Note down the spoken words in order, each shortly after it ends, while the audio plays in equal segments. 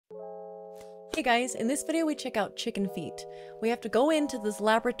Hey guys, in this video we check out chicken feet. We have to go into this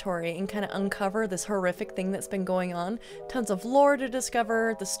laboratory and kind of uncover this horrific thing that's been going on. Tons of lore to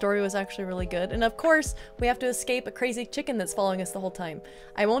discover, the story was actually really good, and of course, we have to escape a crazy chicken that's following us the whole time.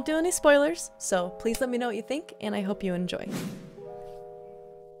 I won't do any spoilers, so please let me know what you think, and I hope you enjoy.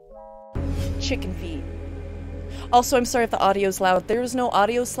 Chicken feet. Also, I'm sorry if the audio's loud. There was no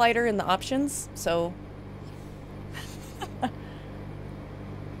audio slider in the options, so...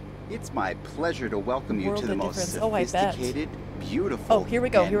 It's my pleasure to welcome you to the most sophisticated, beautiful,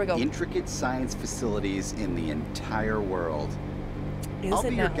 intricate science facilities in the entire world. I'll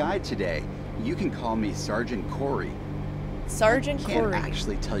be your guide today. You can call me Sergeant Corey. Sergeant Corey. I can't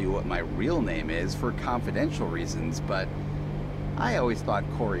actually tell you what my real name is for confidential reasons, but I always thought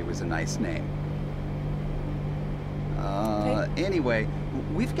Corey was a nice name. Anyway,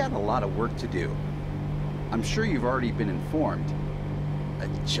 we've got a lot of work to do. I'm sure you've already been informed. A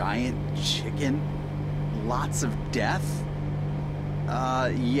giant chicken? Lots of death?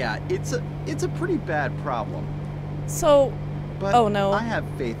 Yeah, it's a pretty bad problem. So, but oh no. I have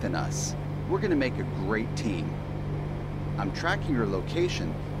faith in us. We're gonna make a great team. I'm tracking your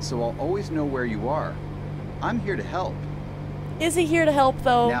location, so I'll always know where you are. I'm here to help. Is he here to help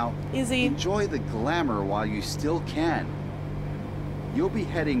though? Now, is he? Enjoy the glamour while you still can. You'll be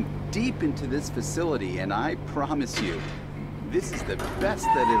heading deep into this facility, and I promise you, this is the best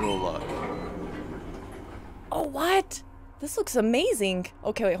that it'll look. Oh, what? This looks amazing.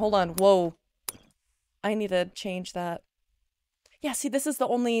 Okay, wait, hold on. Whoa. I need to change that. Yeah, see, this is the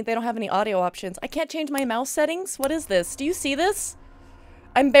only... They don't have any audio options. I can't change my mouse settings? What is this? Do you see this?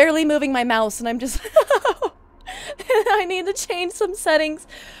 I'm barely moving my mouse, and I'm just... I need to change some settings.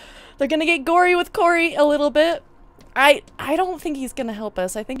 They're gonna get gory with Corey a little bit. I don't think he's gonna help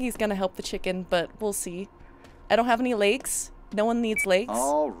us. I think he's gonna help the chicken, but we'll see. I don't have any legs. No one needs legs.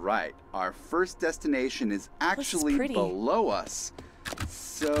 All right. Our first destination is actually below us.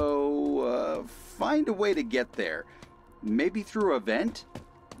 So, find a way to get there. Maybe through a vent?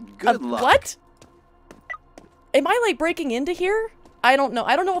 Good luck. What? Am I, like, breaking into here? I don't know.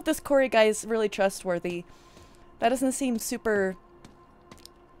 I don't know if this Corey guy is really trustworthy. That doesn't seem super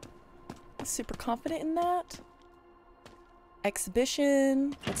confident in that.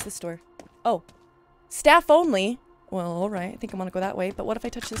 Exhibition. What's this door? Oh. Staff only. Well, alright. I think I want to go that way. But what if I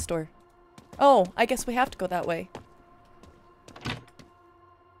touch this door? Oh, I guess we have to go that way.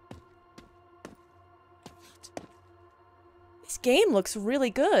 This game looks really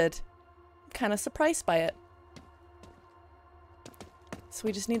good. I'm kind of surprised by it. So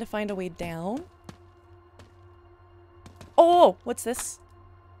we just need to find a way down. Oh, what's this?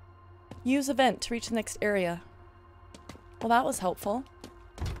 Use event to reach the next area. Well, that was helpful.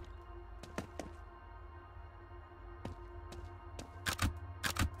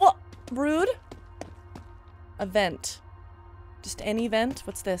 What? Rude? A vent. Just any vent?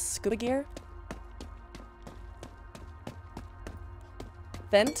 What's this? Scuba gear?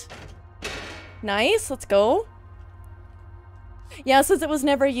 Vent? Nice, let's go. Yeah, since it was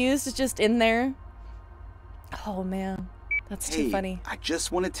never used, it's just in there. Oh man, that's too funny. I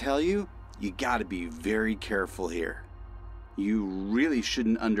just want to tell you, you gotta be very careful here. You really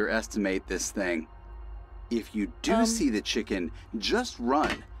shouldn't underestimate this thing. If you do see the chicken, just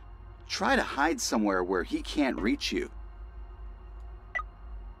run. Try to hide somewhere where he can't reach you.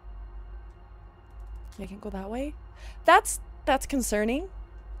 I can go that way? That's concerning.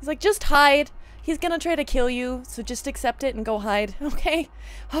 He's like, just hide. He's gonna try to kill you, so just accept it and go hide, okay?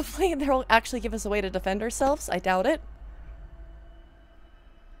 Hopefully they'll actually give us a way to defend ourselves. I doubt it.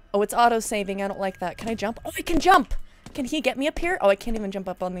 Oh, it's auto-saving. I don't like that. Can I jump? Oh, I can jump! Can he get me up here? Oh, I can't even jump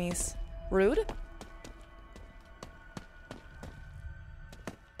up on these. Rude.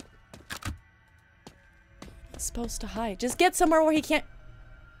 I'm supposed to hide. Just get somewhere where he can't...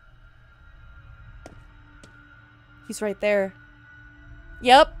 He's right there.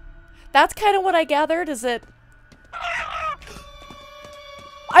 Yep. That's kind of what I gathered, is that... I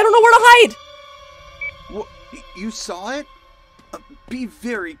don't know where to hide! What? You saw it? Be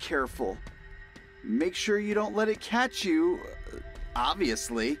very careful. Make sure you don't let it catch you,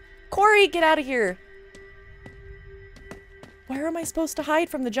 obviously. Corey, get out of here! Where am I supposed to hide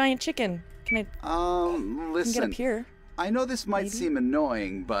from the giant chicken? Can I... listen. Get up here. I know this might seem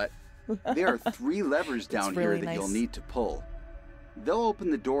annoying, but there are 3 levers down here that you'll need to pull. They'll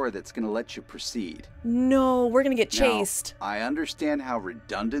open the door that's going to let you proceed. No, we're going to get chased. Now, I understand how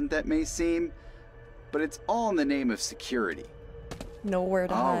redundant that may seem, but it's all in the name of security. Nowhere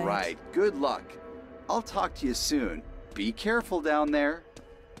to hide. All right, good luck. I'll talk to you soon. Be careful down there.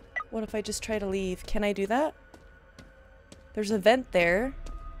 What if I just try to leave? Can I do that? There's a vent there.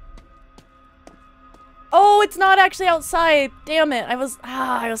 Oh, it's not actually outside. Damn it. I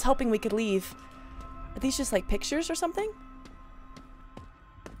was hoping we could leave. Are these just like pictures or something?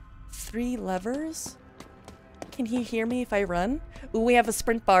 3 levers? Can he hear me if I run? Ooh, we have a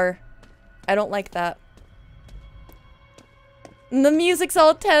sprint bar. I don't like that. And the music's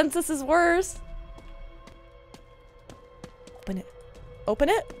all tense. This is worse. Open it. Open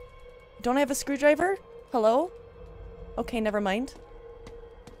it? Don't I have a screwdriver? Hello? Okay, never mind.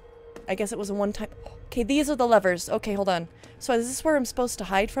 I guess it was a one-time... Okay, these are the levers. Okay, hold on. So is this where I'm supposed to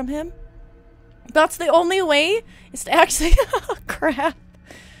hide from him? That's the only way? Is to actually... Oh, crap.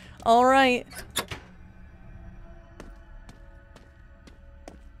 Alright.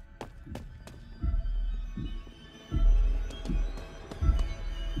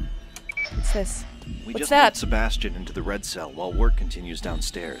 What's this? We What's just that? moved Sebastian into the red cell while work continues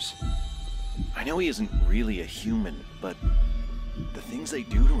downstairs. I know he isn't really a human, but the things they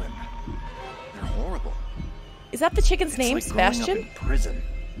do to him, they're horrible. Is that the chicken's It's name, like growing Sebastian? up in prison,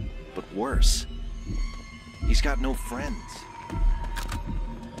 but worse. He's got no friends.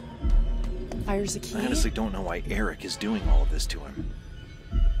 Fires a key. I honestly don't know why Eric is doing all of this to him.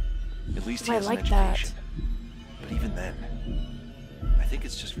 At least he I has like an that. education. But even then, I think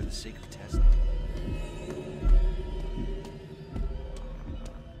it's just for the sake of testing.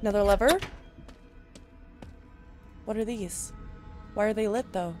 Another lever? What are these? Why are they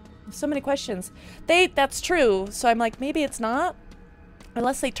lit though? So many questions. That's true. So I'm like, maybe it's not.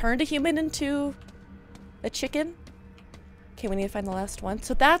 Unless they turned a human into a chicken. Okay, we need to find the last one.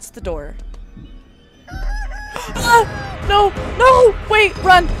 So that's the door. Ah! No! No! Wait!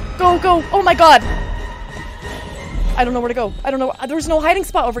 Run! Go! Go! Oh my god! I don't know where to go. I don't know. There's no hiding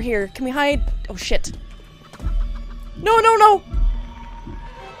spot over here. Can we hide? Oh shit. No! No! No!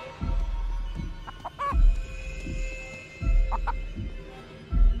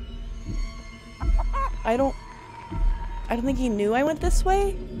 I don't think he knew I went this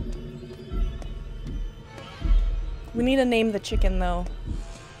way. We need to name the chicken though.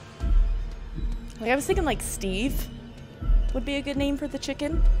 Like I was thinking like Steve would be a good name for the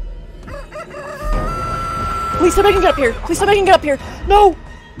chicken. Please somebody can get up here. Please somebody can get up here. No!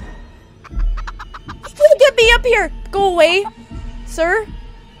 Please get me up here! Go away, sir.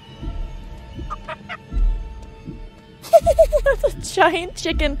 That's a giant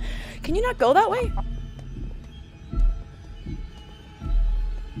chicken. Can you not go that way?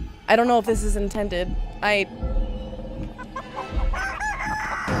 I don't know if this is intended.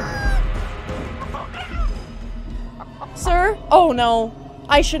 Sir? Oh no.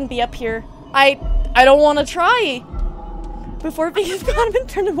 I shouldn't be up here. I don't want to try. Before Vegan's gone and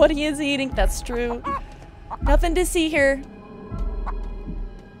turned to what he is eating. That's true. Nothing to see here.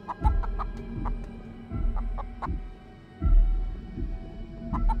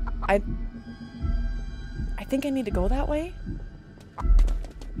 I think I need to go that way.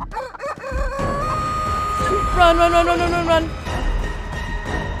 Run, run, run, run, run, run, run.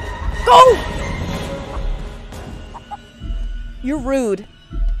 Go! You're rude.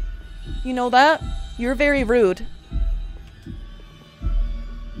 You know that? You're very rude.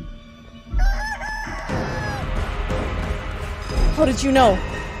 How did you know?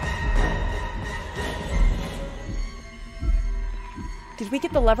 Did we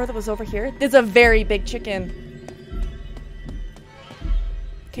get the lever that was over here? There's a very big chicken.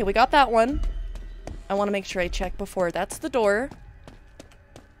 Okay, we got that one. I want to make sure I check before. That's the door.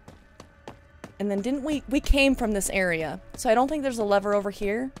 And then didn't we came from this area. So I don't think there's a lever over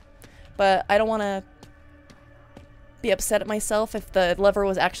here. But I don't want to be upset at myself if the lever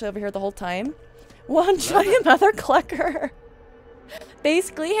was actually over here the whole time. One, try another clucker.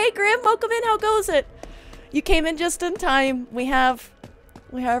 Basically, hey Grim, welcome in. How goes it? You came in just in time. We have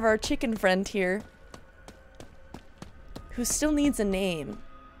our chicken friend here, who still needs a name.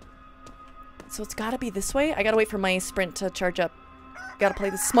 So it's gotta be this way. I gotta wait for my sprint to charge up. Gotta play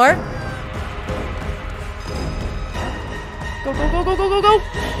this smart. Go, go, go, go, go, go, go!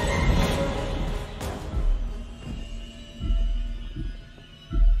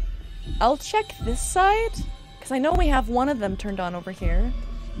 I'll check this side, because I know we have one of them turned on over here.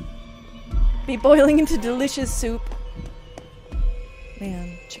 Be boiling into delicious soup.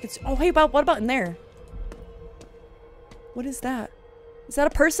 Man, chicken soup. Oh, hey, what about in there? What is that? Is that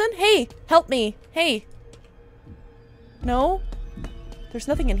a person? Hey, help me. Hey. No? There's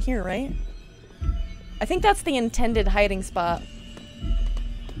nothing in here, right? I think that's the intended hiding spot.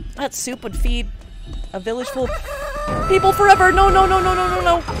 That soup would feed a village full of people forever. No, no, no, no, no, no,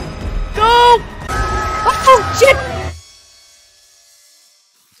 no. Go! Oh, shit!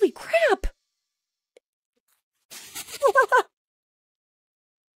 Holy crap!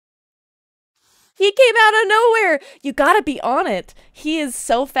 He came out of nowhere. You gotta be on it. He is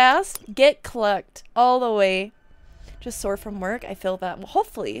so fast. Get clucked all the way. Just sore from work. I feel that. Well,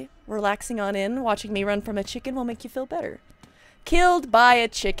 hopefully, relaxing on in, watching me run from a chicken will make you feel better. Killed by a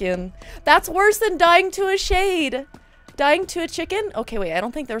chicken. That's worse than dying to a shade. Dying to a chicken? Okay, wait. I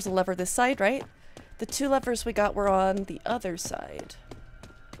don't think there was a lever this side, right? The two levers we got were on the other side.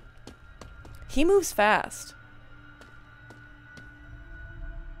 He moves fast.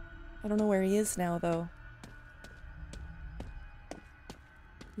 I don't know where he is now, though.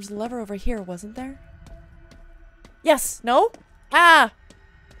 There's a lever over here, wasn't there? Yes! No? Ah!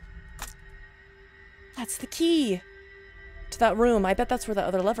 That's the key to that room. I bet that's where the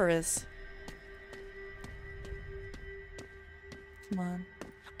other lever is. Come on.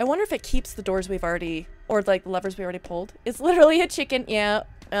 I wonder if it keeps the doors we've already... Or, like, the levers we already pulled. It's literally a chicken. Yeah.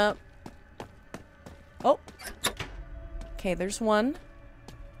 Oh. Okay, there's one.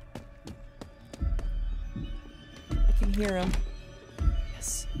 I can hear him.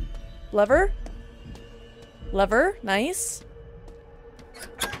 Yes. Lever? Lever. Nice.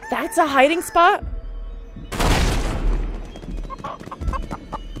 That's a hiding spot?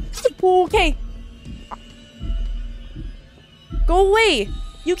 Okay. Go away.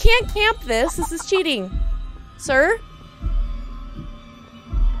 You can't camp this. This is cheating. Sir?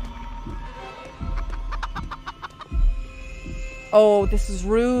 Oh, this is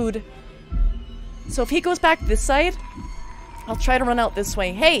rude. So if he goes back this side, I'll try to run out this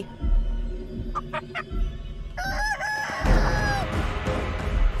way. Hey!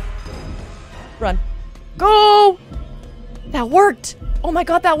 Run. Go! That worked! Oh my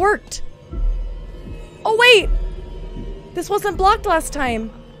god, that worked! Oh wait! This wasn't blocked last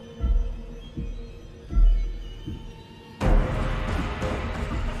time.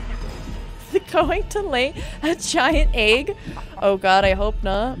 Is it going to lay a giant egg? Oh god, I hope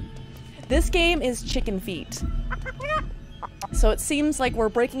not. This game is chicken feet. So it seems like we're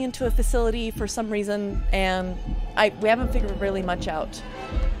breaking into a facility for some reason, and we haven't figured really much out.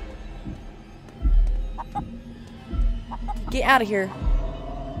 Get out of here.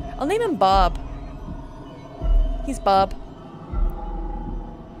 I'll name him Bob. He's Bob.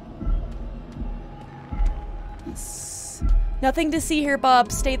 Nothing to see here,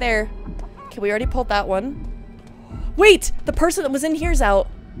 Bob. Stay there. Okay, we already pulled that one. Wait! The person that was in here's out.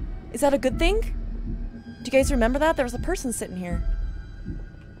 Is that a good thing? Do you guys remember that? There was a person sitting here.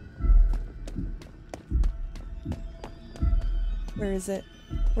 Where is it?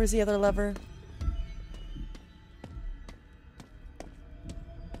 Where's the other lever?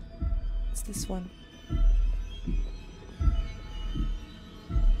 It's this one.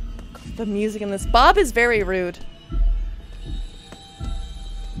 God, the music in this. Bob is very rude.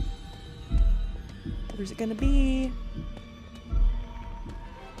 Where's it gonna be?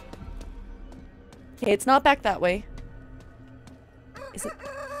 Okay, it's not back that way. Is it?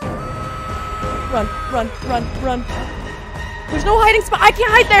 Run, run, run, run. There's no hiding spot. I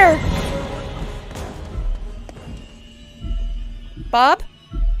can't hide there. Bob?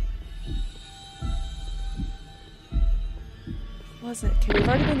 What was it? Okay, we've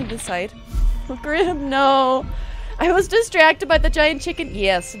already been to this side. Grim, no. I was distracted by the giant chicken.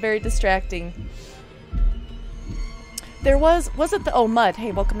 Yes, very distracting. There was it the, oh, Mud.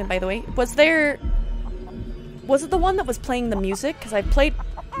 Hey, welcome in, by the way. Was it the one that was playing the music? Because I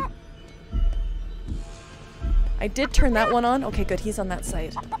did turn that one on. Okay, good. He's on that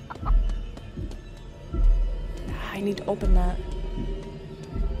side. I need to open that.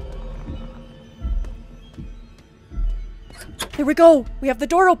 There we go. We have the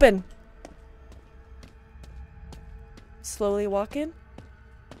door open. Slowly walk in.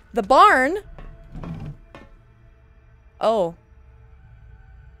 The barn? Oh.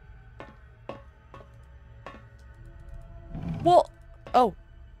 Well, oh.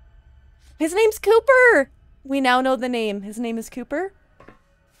 His name's Cooper! We now know the name. His name is Cooper.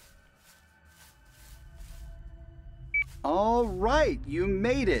 All right, you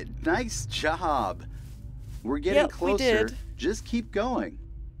made it. Nice job. We're getting closer. We did. Just keep going.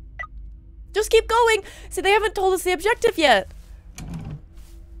 Just keep going! See, they haven't told us the objective yet.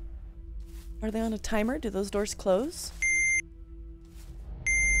 Are they on a timer? Do those doors close?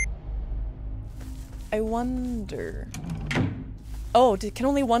 I wonder. Oh, can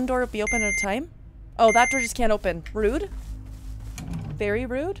only one door be open at a time? Oh, that door just can't open. Rude. Very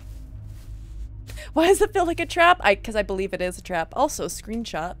rude. Why does it feel like a trap? Because I believe it is a trap. Also,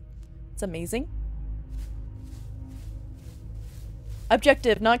 screenshot. It's amazing.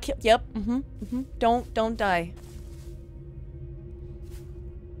 Objective, not kill. Yep. Don't die.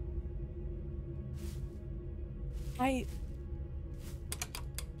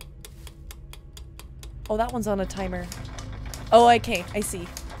 Oh, that one's on a timer. Oh, okay. I see.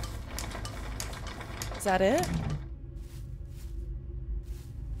 Is that it?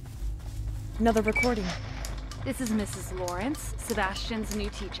 Another recording. This is Mrs. Lawrence, Sebastian's new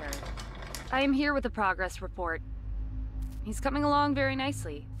teacher. I am here with a progress report. He's coming along very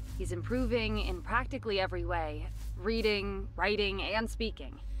nicely. He's improving in practically every way. Reading, writing, and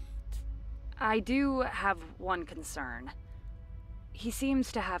speaking. I do have one concern. He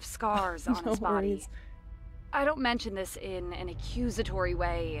seems to have scars on his body. Worries. I don't mention this in an accusatory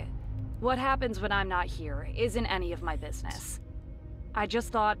way. What happens when I'm not here isn't any of my business. I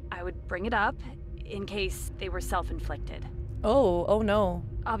just thought I would bring it up in case they were self-inflicted. Oh no.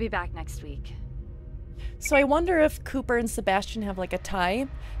 I'll be back next week. So I wonder if Cooper and Sebastian have like a tie,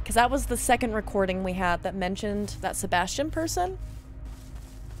 because that was the second recording we had that mentioned that Sebastian person.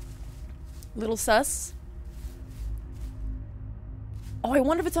 Little sus. Oh, I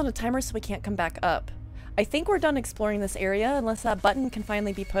wonder if it's on a timer so we can't come back up. I think we're done exploring this area unless that button can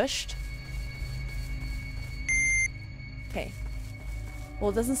finally be pushed. Okay.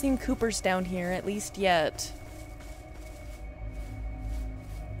 Well, it doesn't seem Cooper's down here, at least yet.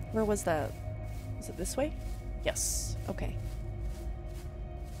 Where was that? Is it this way? Yes. Okay.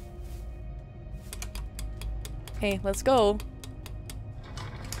 Okay, let's go.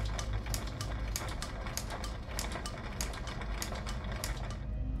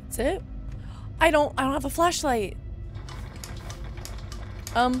 That's it? I don't have a flashlight.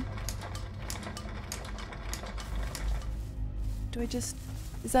 Do I just...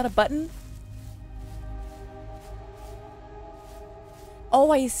 Is that a button?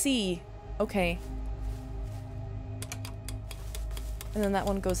 Oh, I see. Okay. And then that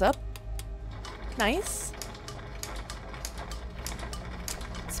one goes up. Nice.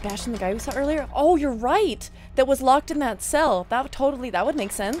 Sebastian, the guy we saw earlier? Oh, you're right! That was locked in that cell. That would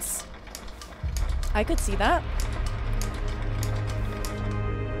make sense. I could see that.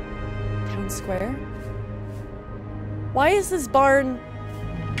 Town Square. Why is this barn...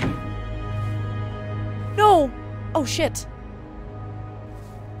 No! Oh, shit.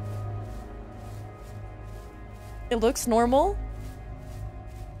 It looks normal.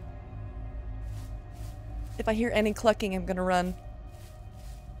 If I hear any clucking, I'm gonna run.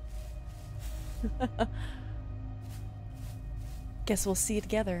 Guess we'll see it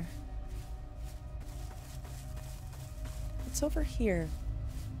together. It's over here.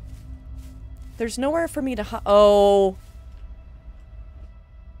 There's nowhere for me to oh.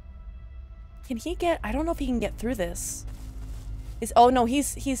 Can he get... I don't know if he can get through this. Oh no,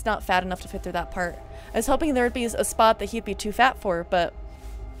 he's not fat enough to fit through that part. I was hoping there would be a spot that he'd be too fat for, but...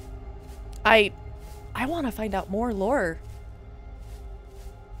 I want to find out more lore.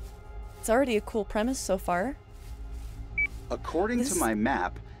 It's already a cool premise so far. According to my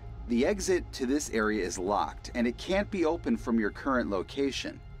map, the exit to this area is locked, and it can't be opened from your current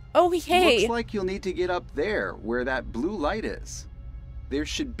location. Oh, hey! Looks like you'll need to get up there, where that blue light is. There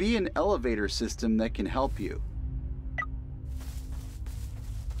should be an elevator system that can help you.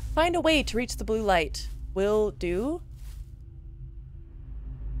 Find a way to reach the blue light. Will do.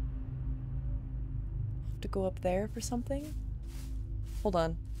 Have to go up there for something? Hold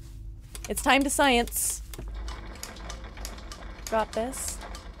on. It's time to science. Drop this.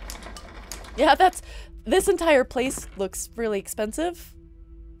 Yeah, this entire place looks really expensive.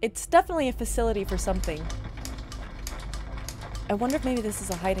 It's definitely a facility for something. I wonder if maybe this is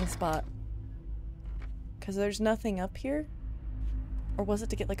a hiding spot. Because there's nothing up here? Or was it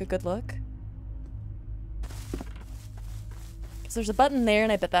to get like a good look? Because there's a button there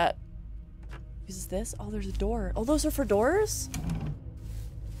and I bet that uses this. Oh, there's a door. Oh, those are for doors?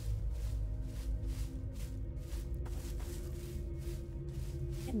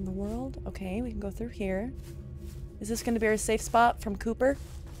 What in the world? Okay, we can go through here. Is this going to be our safe spot from Cooper?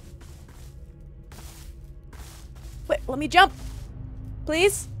 Wait, let me jump!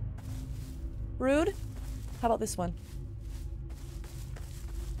 Please? Rude? How about this one?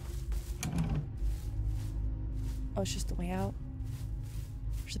 Oh, it's just the way out.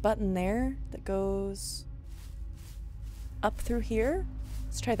 There's a button there that goes up through here.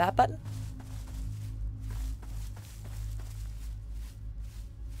 Let's try that button.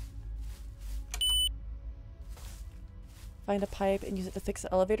 Find a pipe and use it to fix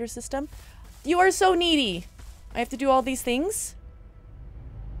the elevator system. You are so needy! I have to do all these things?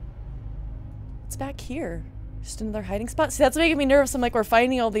 It's back here. Just another hiding spot? See, that's making me nervous. I'm like, we're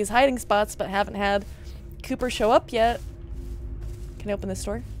finding all these hiding spots, but haven't had Cooper show up yet. Can I open this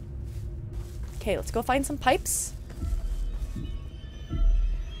door? Okay, let's go find some pipes.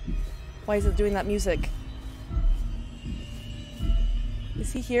 Why is it doing that music?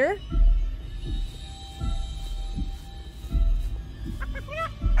 Is he here?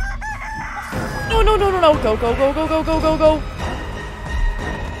 No, no, no, no, no. Go, go, go, go, go, go, go, go.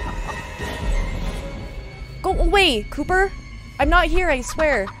 Go away, Cooper. I'm not here, I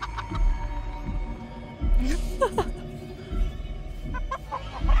swear.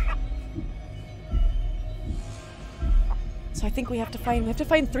 So I think we have to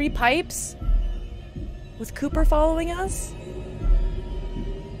find 3 pipes with Cooper following us.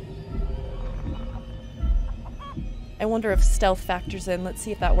 I wonder if stealth factors in. Let's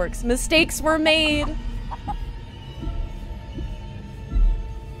see if that works. Mistakes were made.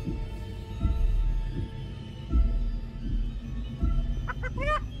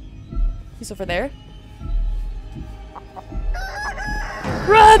 He's over there.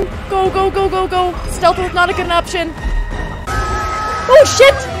 Run! Go, go, go, go, go! Stealth was not a good option. Oh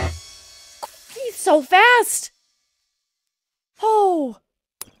shit! He's so fast! Oh.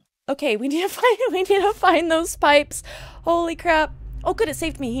 Okay, we need to find those pipes. Holy crap. Oh good, it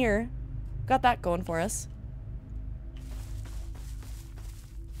saved me here. Got that going for us.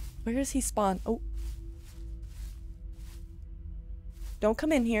 Where does he spawn? Oh. Don't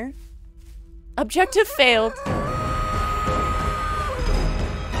come in here. Objective failed.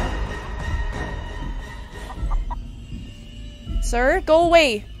 Sir, go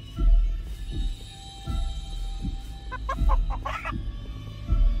away.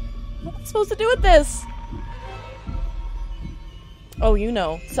 What am I supposed to do with this? Oh, you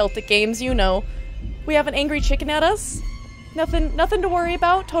know. Celtic Games, you know. We have an angry chicken at us. Nothing to worry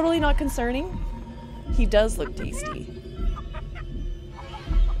about. Totally not concerning. He does look tasty.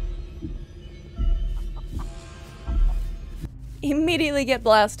 Immediately get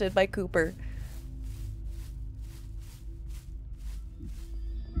blasted by Cooper.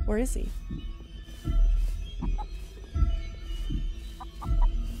 Where is he?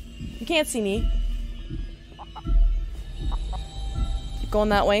 You can't see me. Keep going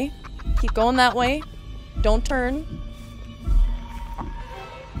that way. Keep going that way. Don't turn.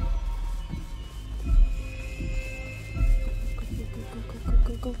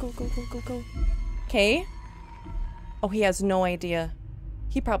 Go, go, go, go, go, go, go. Okay. Oh, he has no idea.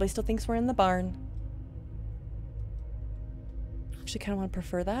 He probably still thinks we're in the barn. Actually, kind of want to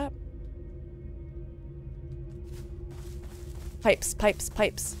prefer that. Pipes, pipes,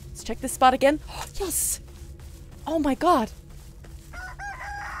 pipes. Let's check this spot again. Oh, yes! Oh my god!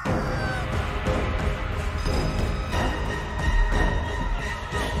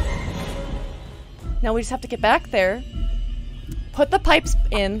 Now we just have to get back there, put the pipes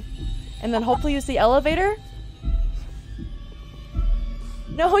in, and then hopefully use the elevator.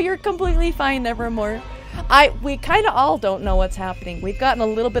 No, you're completely fine, Nevermore. We kind of all don't know what's happening. We've gotten a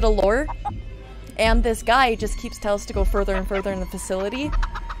little bit of lore, and this guy just keeps telling us to go further and further in the facility.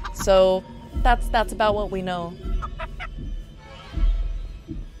 So that's about what we know.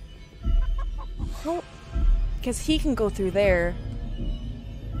 Oh, because he can go through there.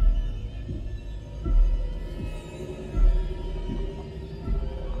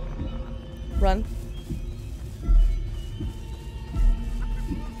 Run.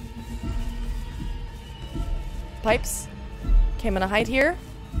 Pipes. Okay, I'm gonna hide here.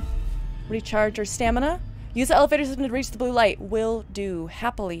 Recharge our stamina. Use the elevator system to reach the blue light. Will do.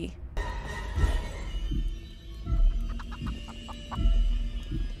 Happily.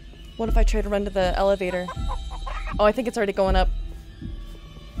 What if I try to run to the elevator? Oh, I think it's already going up.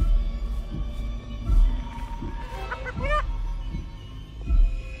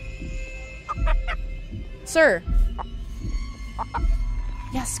 Sir.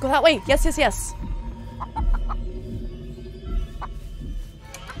 Yes, go that way. Yes, yes, yes.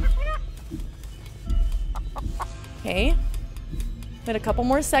 Okay. Wait a couple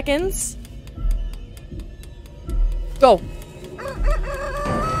more seconds. Go.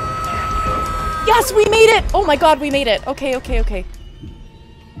 Yes, we made it! Oh my god, we made it. Okay, okay, okay.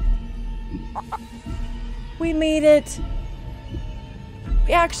 We made it.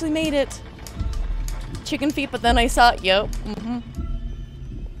 We actually made it. Chicken feet, but then I saw it. Yep. Mm-hmm.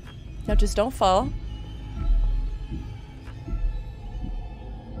 Now just don't fall.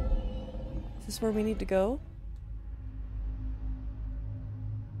 Is this where we need to go?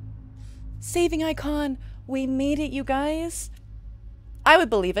 Saving icon! We made it, you guys! I would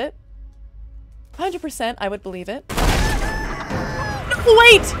believe it. 100% I would believe it. No,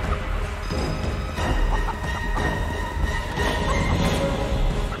 wait!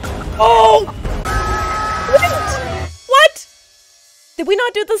 Oh! Wait! What? Did we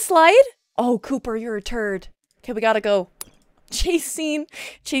not do the slide? Oh, Cooper, you're a turd. Okay, we gotta go. Chase scene.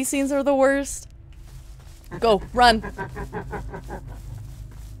 Chase scenes are the worst. Go, run.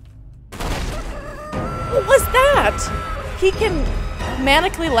 What was that? He can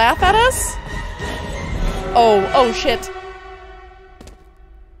manically laugh at us? Oh shit.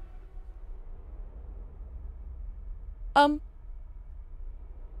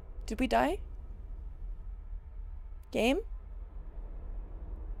 Did we die? Game?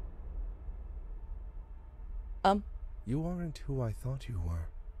 You aren't who I thought you were.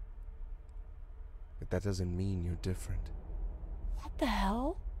 But that doesn't mean you're different. What the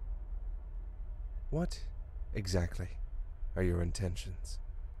hell? What exactly are your intentions?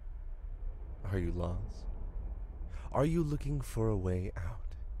 Are you lost? Are you looking for a way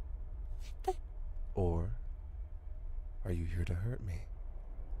out? Or are you here to hurt me?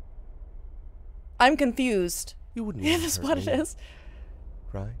 I'm confused. You wouldn't Yeah, even that's hurt what me, it is.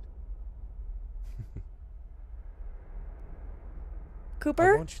 right? I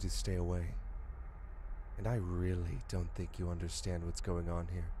Cooper? want you to stay away. And I really don't think you understand what's going on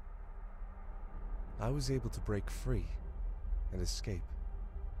here. I was able to break free and escape.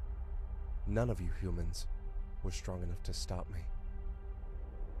 None of you humans were strong enough to stop me.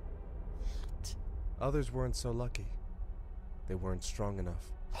 Others weren't so lucky. They weren't strong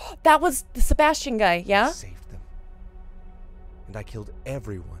enough. That was the Sebastian guy, yeah? I saved them. And I killed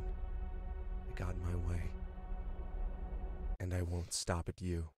everyone that got in my way. And I won't stop at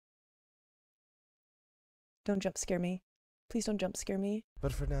you. Don't jump scare me. Please don't jump scare me.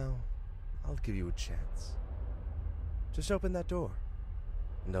 But for now, I'll give you a chance. Just open that door,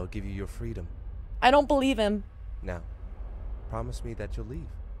 and I'll give you your freedom. I don't believe him. Now, promise me that you'll leave.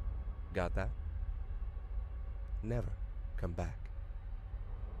 Got that? Never come back.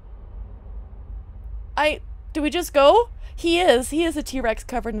 Do we just go? He is a T-Rex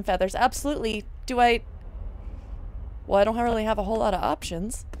covered in feathers. Absolutely. Well, I don't really have a whole lot of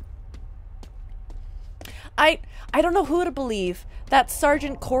options. I don't know who to believe. That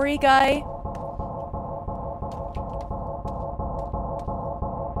Sergeant Corey guy.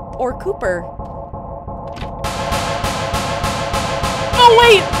 Or Cooper. Oh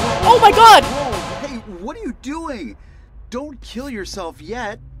wait! Oh my god! Whoa, hey, what are you doing? Don't kill yourself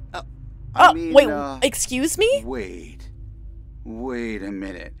yet. I mean, wait, excuse me? Wait a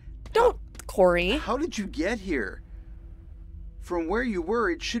minute. Don't, Corey. How did you get here? From where you were,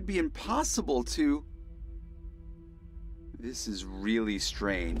 it should be impossible to... This is really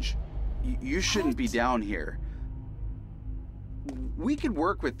strange. You shouldn't be down here. We could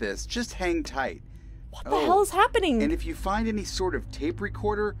work with this. Just hang tight. What the hell is happening? And if you find any sort of tape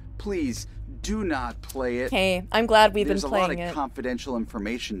recorder, please do not play it. Okay, I'm glad we've been There's playing a lot of it. confidential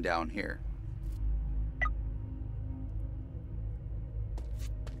information down here.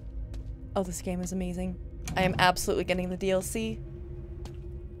 Oh, this game is amazing. I am absolutely getting the DLC.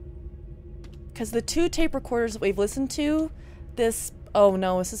 Because the 2 tape recorders that we've listened to, oh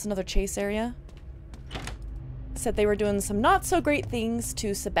no, is this another chase area? Said they were doing some not so great things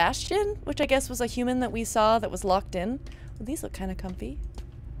to Sebastian, which I guess was a human that we saw that was locked in. Well, these look kind of comfy.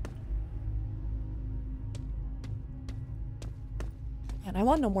 And I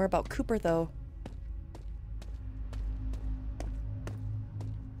want to know more about Cooper though.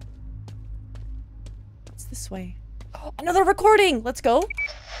 What's this way? Oh, another recording! Let's go!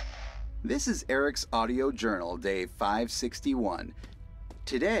 This is Eric's audio journal, day 561.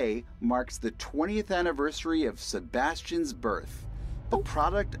 Today marks the 20th anniversary of Sebastian's birth, the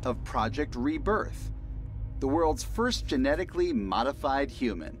product of Project Rebirth, the world's first genetically modified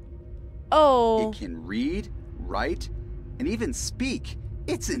human. Oh. It can read, write, and even speak.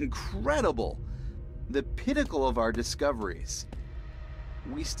 It's incredible. The pinnacle of our discoveries.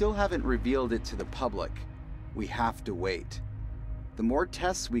 We still haven't revealed it to the public. We have to wait. The more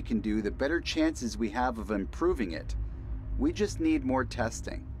tests we can do, the better chances we have of improving it. We just need more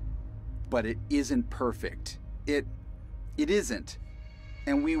testing. But it isn't perfect. It isn't.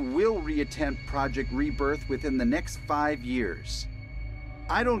 And we will reattempt Project Rebirth within the next 5 years.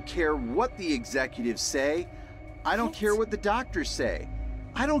 I don't care what the executives say. I don't care what the doctors say.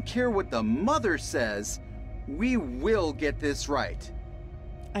 I don't care what the mother says. We will get this right.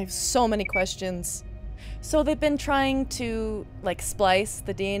 I have so many questions. So they've been trying to, like, splice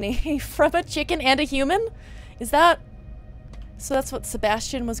the DNA from a chicken and a human? Is that... So that's what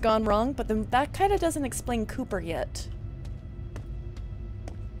Sebastian was gone wrong, but then that kind of doesn't explain Cooper yet.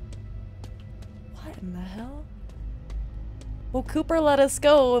 What in the hell? Will Cooper let us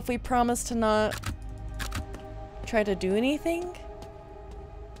go if we promise to not try to do anything?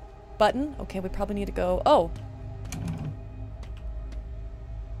 Button? Okay, we probably need to go... Oh!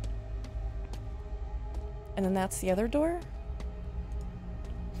 And then that's the other door?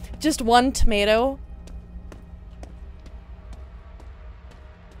 Just one tomato?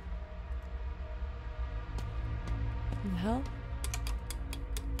 What the hell?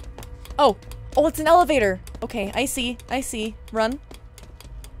 Oh! Oh, it's an elevator. Okay, I see. I see. Run.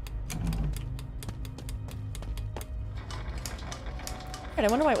 Alright, I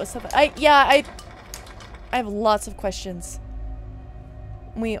wonder why it was so bad. I have lots of questions.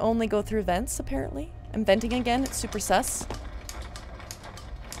 We only go through vents, apparently. I'm venting again. It's super sus.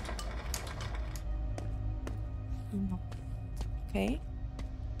 Okay.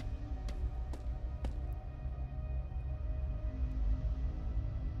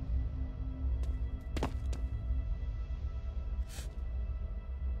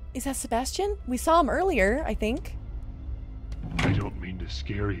 Is that Sebastian? We saw him earlier, I think. I don't mean to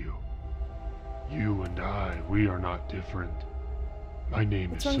scare you. You and I, we are not different. My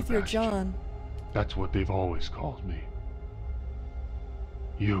name What's is wrong with your Sebastian. John? That's what they've always called me.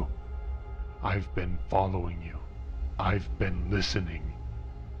 You. I've been following you. I've been listening.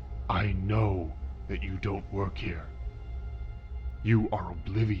 I know that you don't work here. You are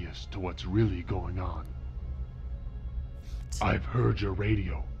oblivious to what's really going on. I've heard your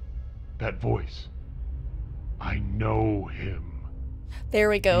radio. That voice. I know him. There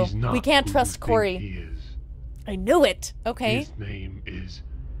we go. He's not We can't who trust you think Corey. He is. I knew it. Okay. His name is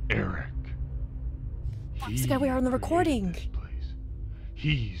Eric. That's the guy we are in the created recording. this place.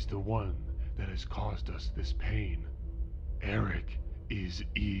 He's the one that has caused us this pain. Eric is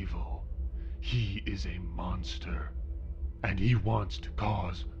evil. He is a monster. And he wants to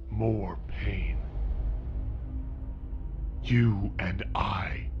cause more pain. You and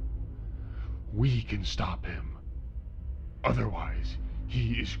I, we can stop him. Otherwise,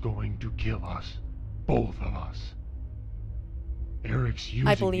 he is going to kill us. Both of us. Eric's using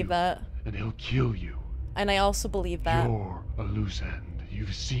I believe you, that. and he'll kill you. And I also believe that. You're a loose end.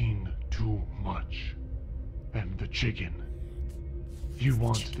 You've seen too much. And the chicken. You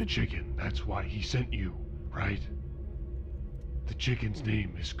want the chicken. That's why he sent you, right? The chicken's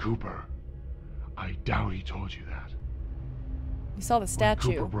name is Cooper. I doubt he told you that. We saw the When statue.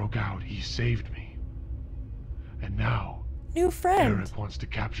 Cooper broke out, he saved me. And now, New friend. Eric wants to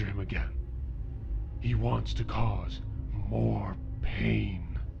capture him again. He wants to cause more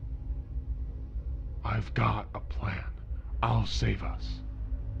pain. I've got a plan. I'll save us.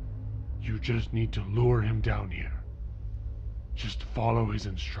 You just need to lure him down here. Just follow his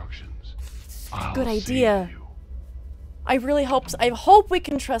instructions. I'll Good save idea. you. I hope we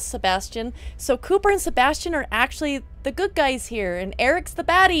can trust Sebastian. So Cooper and Sebastian are actually the good guys here, and Eric's the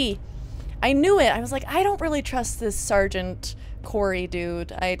baddie. I knew it. I was like, I don't really trust this Sergeant Corey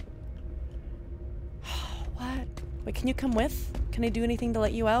dude. What? Wait, can you come with? Can I do anything to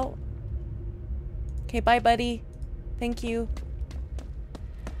let you out? Okay, bye, buddy. Thank you.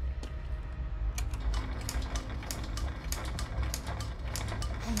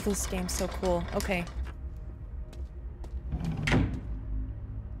 Oh, this game's so cool. Okay.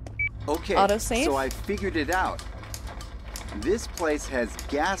 Okay, Autosave? so I figured it out. This place has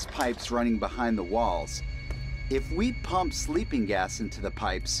gas pipes running behind the walls. If we pump sleeping gas into the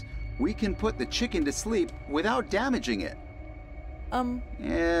pipes, we can put the chicken to sleep without damaging it.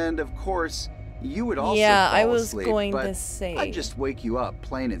 And of course, you would also Yeah, fall I was asleep, going but to say. I'd just wake you up,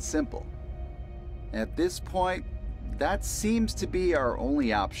 plain and simple. At this point, that seems to be our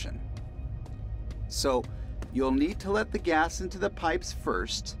only option. So, you'll need to let the gas into the pipes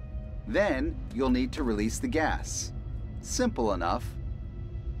first, then you'll need to release the gas. Simple enough.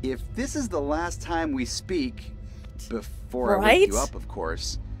 If this is the last time we speak, before I wake you Right? up, of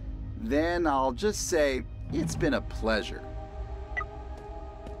course, then I'll just say it's been a pleasure.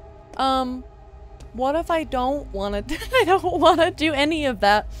 What if I don't want to? I don't want to do any of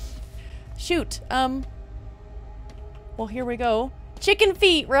that. Shoot. Well, here we go. Chicken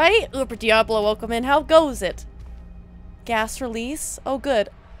feet, right? Uber Diablo, welcome in. How goes it? Gas release. Oh, good.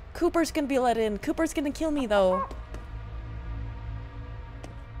 Cooper's gonna be let in. Cooper's gonna kill me, though.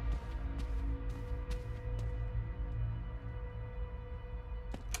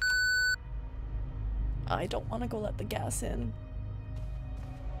 I don't want to go let the gas in.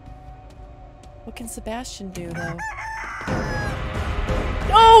 What can Sebastian do, though?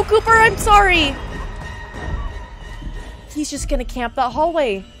 No, Cooper, I'm sorry! He's just gonna camp that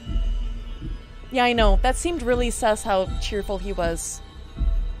hallway. Yeah, I know. That seemed really sus how cheerful he was.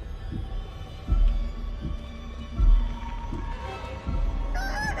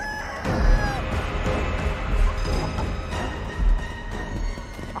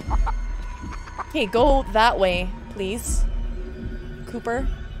 Okay, go that way, please. Cooper.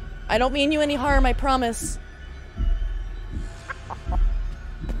 I don't mean you any harm, I promise.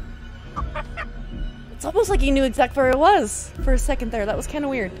 It's almost like he knew exactly where it was for a second there. That was kind of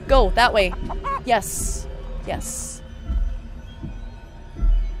weird. Go, that way. Yes. Yes.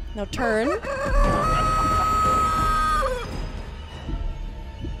 Now turn.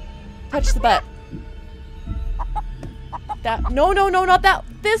 Touch the butt. That. No, no, no, not that.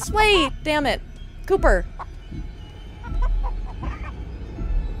 This way. Damn it. Cooper.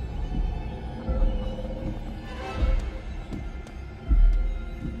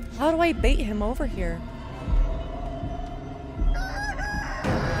 How do I bait him over here?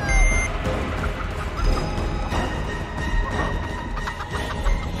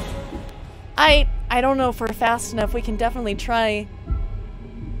 I don't know if we're fast enough. We can definitely try.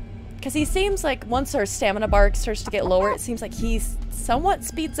 Because he seems like once our stamina bar starts to get lower, it seems like he somewhat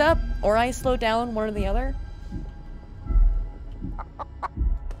speeds up, or I slow down, one or the other.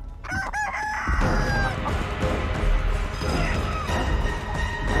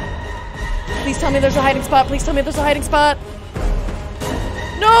 Please tell me there's a hiding spot. Please tell me there's a hiding spot.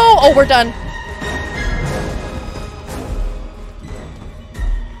 No! Oh, we're done.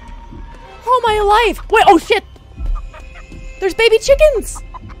 Oh, my alive! Wait, oh shit! There's baby chickens!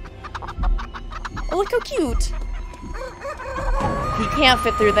 Oh, look how cute. He can't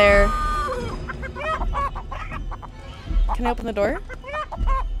fit through there. Can I open the door?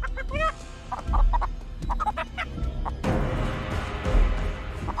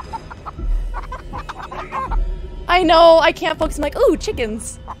 I know, I can't focus. I'm like, ooh,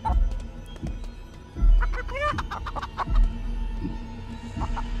 chickens.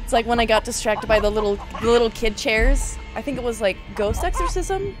 It's like when I got distracted by the little kid chairs. I think it was like Ghost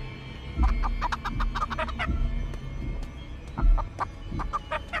Exorcism.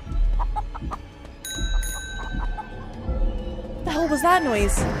 The hell was that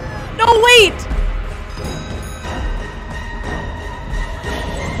noise? No, wait!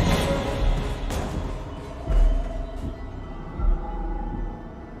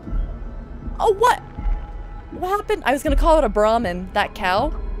 Oh, what? What happened? I was gonna call it a Brahmin. That cow?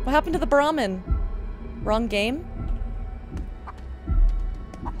 What happened to the Brahmin? Wrong game?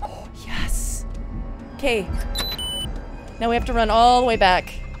 Oh, yes. Okay. Now we have to run all the way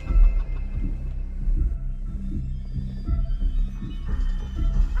back.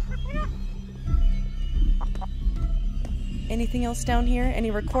 Anything else down here? Any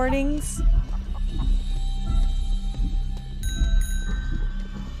recordings?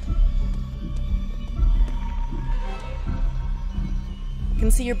 Can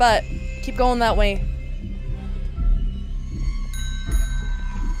see your butt. Keep going that way.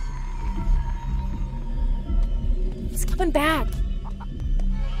 He's coming back.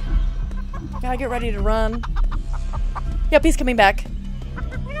 Gotta get ready to run. Yep, he's coming back.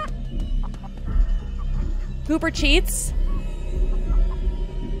 Cooper cheats.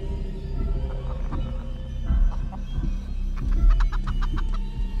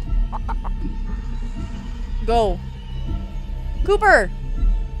 Go. Cooper!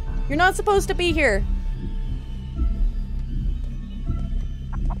 You're not supposed to be here.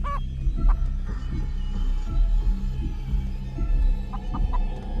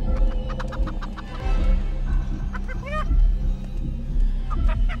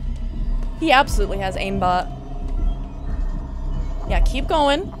 He absolutely has aimbot. Yeah, keep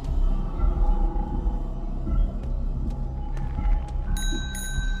going.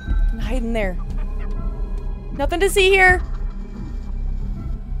 Hide in there. Nothing to see here.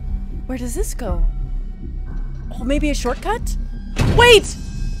 Where does this go? Oh, maybe a shortcut? Wait!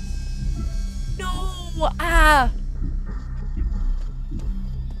 No! Ah!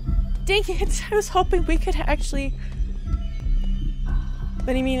 Dang it, I was hoping we could actually...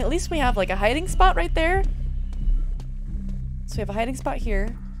 But I mean, at least we have like a hiding spot right there. So we have a hiding spot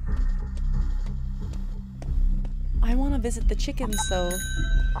here. I want to visit the chickens though.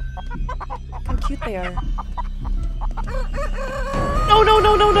 Look how cute they are. No, no,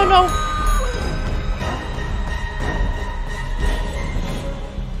 no, no, no, no!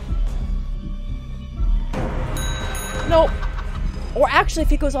 No. Or actually, if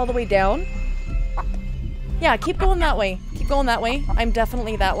he goes all the way down. Yeah, keep going that way. Keep going that way. I'm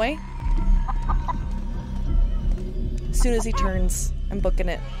definitely that way. As soon as he turns, I'm booking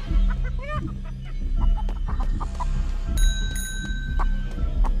it.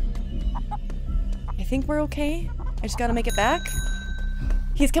 I think we're okay. I just gotta make it back.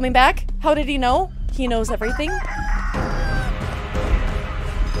 He's coming back. How did he know? He knows everything.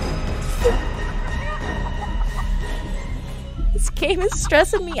 This game is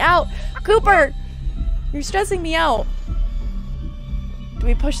stressing me out. Cooper! You're stressing me out. Do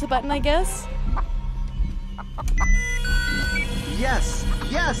we push the button, I guess? Yes,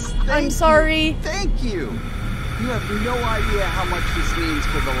 yes, I'm sorry. Thank you. You have no idea how much this means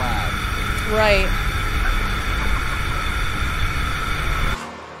for the lab. Right.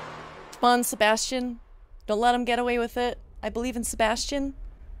 Come on, Sebastian. Don't let him get away with it. I believe in Sebastian.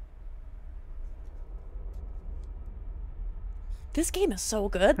 This game is so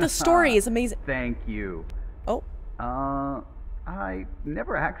good. The story is amazing. Thank you. Oh. I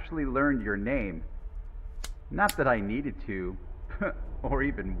never actually learned your name. Not that I needed to, or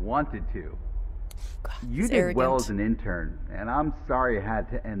even wanted to. God, You he's did arrogant. well as an intern, and I'm sorry it had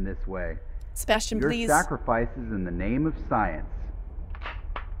to end this way. Sebastian, Your please. sacrifices in the name of science.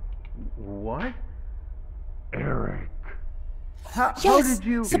 What? Eric. How Yes, did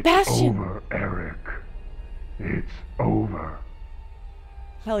you... Sebastian. Over, Eric. It's over.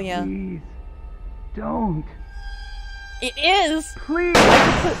 Hell yeah. Please, don't. It is. Please.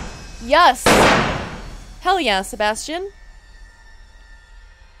 Yes. Hell yeah, Sebastian.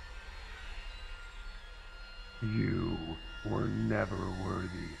 You were never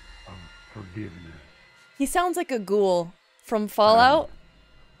worthy of forgiveness. He sounds like a ghoul from Fallout.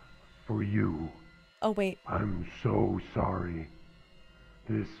 For you, Oh wait. I'm so sorry.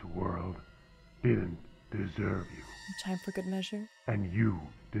 This world didn't deserve you, Time for good measure. and you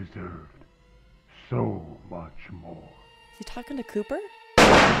deserved so much more. Is he talking to Cooper?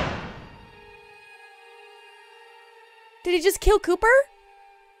 Did he just kill Cooper?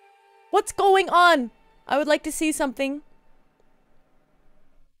 What's going on? I would like to see something.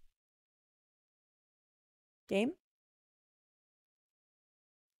 Game?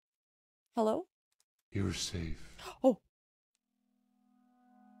 Hello? You're safe. Oh.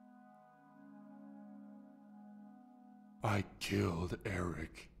 I killed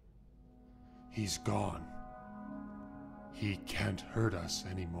Eric. He's gone. He can't hurt us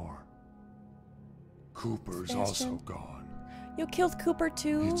anymore. Cooper's also Sebastian? gone. You killed Cooper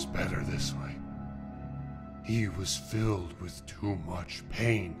too? It's better this way. He was filled with too much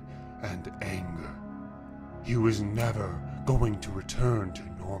pain and anger. He was never going to return to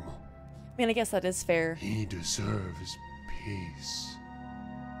normal. I mean, I guess that is fair. He deserves peace.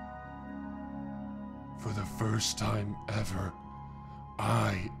 For the first time ever,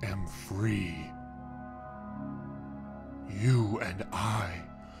 I am free. You and I,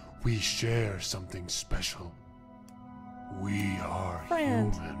 we share something special. We are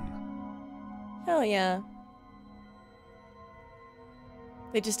Friend. human. Hell yeah.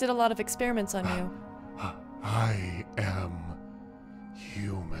 They just did a lot of experiments on you. I am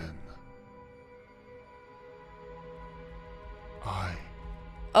human.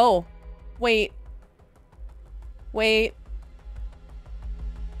 Oh. Wait. Wait.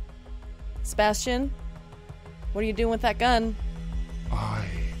 Sebastian? What are you doing with that gun? I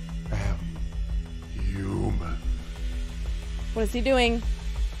am human. What is he doing?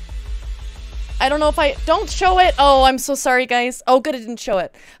 I don't know if I... Don't show it! Oh, I'm so sorry, guys. Oh, good, it didn't show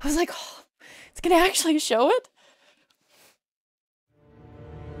it. I was like, oh, it's gonna actually show it?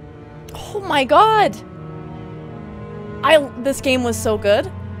 Oh my god! This game was so good.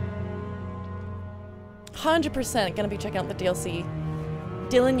 100% gonna be checking out the DLC.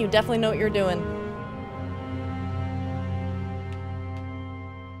 Dylan, you definitely know what you're doing.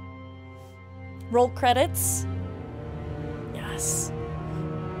 Roll credits. Yes.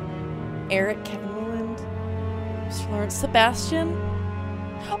 Eric, Kevin Rowland, Mr. Lawrence, Sebastian.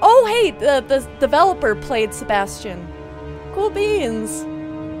 Oh, hey, the developer played Sebastian. Cool beans.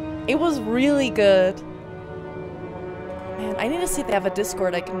 It was really good. Man, I need to see if they have a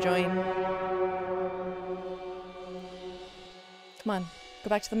Discord I can join. Come on, go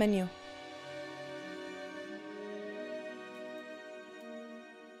back to the menu.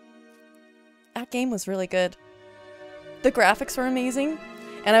 That game was really good. The graphics were amazing,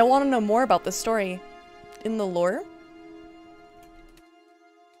 and I want to know more about the story in the lore.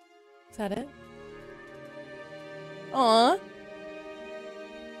 Is that it? Aww.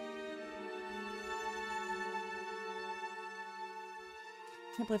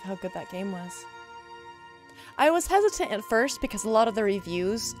 I can't believe how good that game was. I was hesitant at first because a lot of the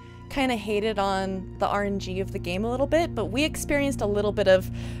reviews kind of hated on the RNG of the game a little bit, but we experienced a little bit of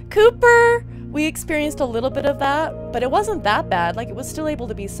Cooper! We experienced a little bit of that, but it wasn't that bad. Like, it was still able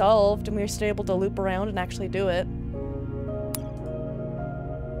to be solved, and we were still able to loop around and actually do it.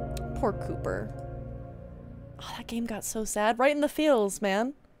 Poor Cooper. Oh, that game got so sad. Right in the feels,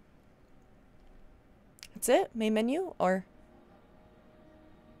 man. That's it? Main menu? Or...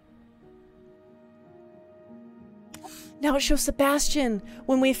 Now it shows Sebastian.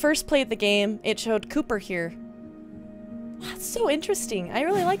 When we first played the game, it showed Cooper here. That's so interesting. I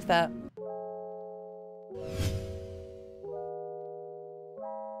really like that.